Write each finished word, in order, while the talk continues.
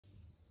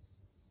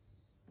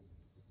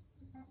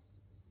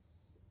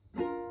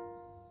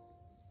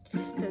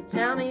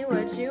tell me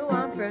what you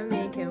want from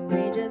me, can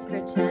we just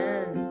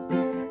pretend?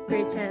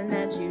 Pretend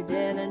that you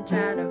didn't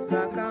try to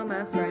fuck all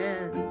my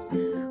friends.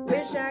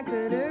 Wish I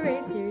could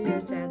erase you,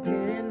 you're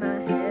tattooed in my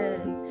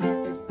head.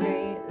 There's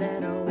 3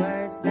 little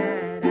words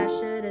that I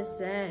should have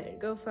said.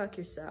 Go fuck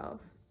yourself.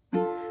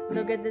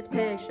 Look at this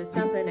picture,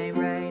 something ain't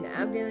right.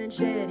 I'm feeling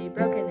shitty,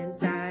 broken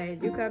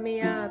inside. You cut me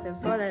up in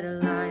 4-letter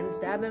lines,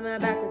 stabbing my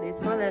back with these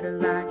 4-letter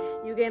lies.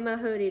 You gave my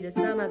hoodie to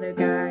some other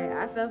guy.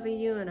 I fell for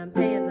you and I'm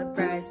paying the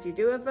price. Do you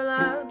do it for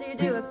love? Do you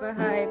do it for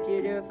hype? Do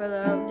you do it for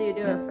love? Do you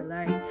do it for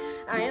likes?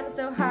 I am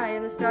so high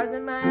and the stars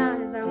in my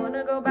eyes. I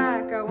wanna go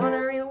back, I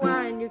wanna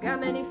rewind. You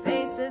got many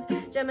faces,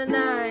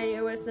 Gemini.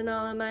 You're worse than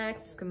all of my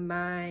exes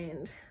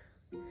combined.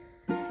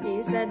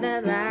 You said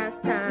that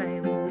last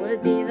time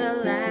would be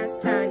the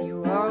last time.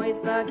 You always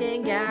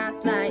fucking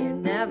gaslight, you're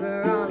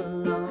never all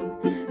alone.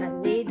 I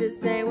need to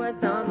say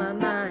what's on my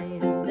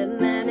mind, and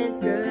then it's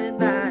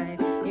goodbye.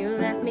 You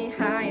left me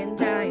high and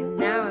dry, and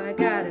now I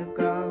gotta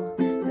go.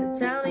 So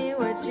tell me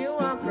what you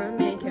want from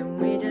me, can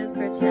we just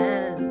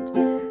pretend?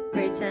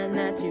 Pretend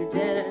that you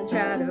didn't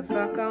try to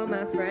fuck all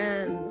my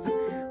friends.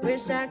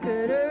 Wish I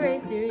could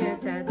erase you, you're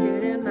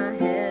tattooed in my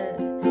head.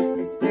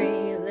 There's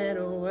 3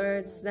 little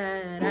words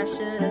that I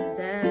should have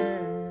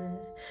said.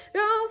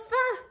 Go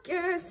fuck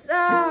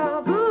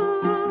yourself.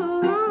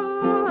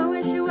 Ooh, I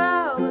wish you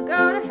well, but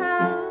go to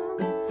hell.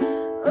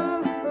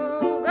 Ooh,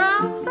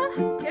 go fuck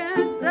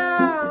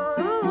yourself.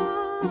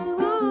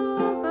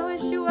 Ooh, I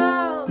wish you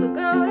well, but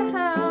go to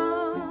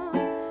hell.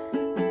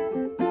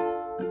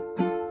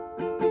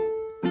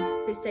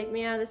 Please take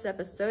me out of this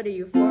episode of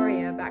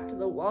Euphoria, back to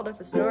the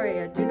Waldorf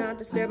Astoria. Do not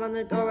disturb on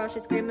the door while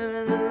she's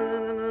screaming,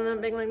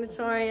 big like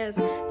notorious.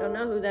 Don't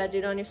know who that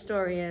dude on your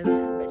story is,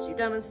 but you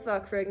dumb as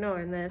fuck for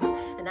ignoring this.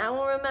 And I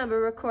won't remember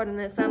recording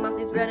this. I'm off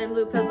these red and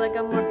blue pills like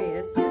I'm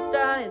Morpheus. You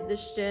started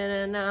this shit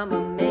and I'ma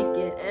make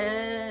it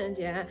end,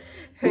 yeah.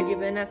 Heard you've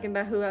been asking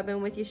about who I've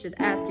been with, you should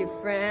ask your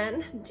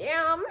friend.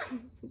 Damn.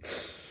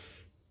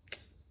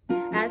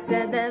 I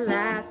said that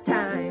last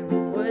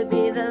time would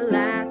be the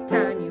last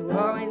time. You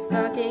always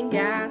fucking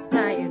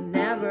gaslight, you're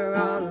never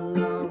all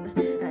alone.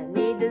 I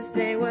need to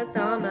say what's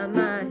on my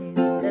mind,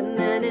 and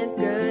then it's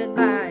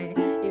goodbye.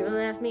 You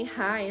left me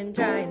high and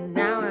dry, and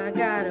now I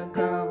gotta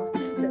go.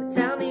 So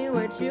tell me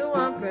what you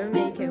want from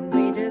me, can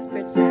we just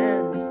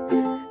pretend?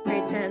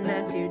 Pretend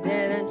that you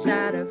didn't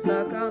try to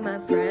fuck all my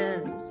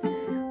friends.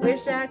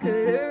 Wish I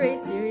could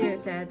erase you, you're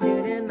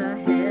tattooed in my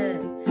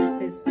head.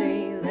 There's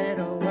 3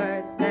 little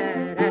words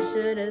that I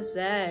should have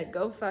said.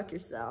 Go fuck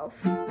yourself.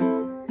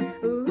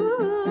 Ooh,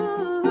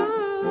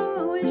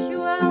 wish you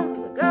well,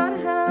 but go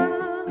to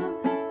hell.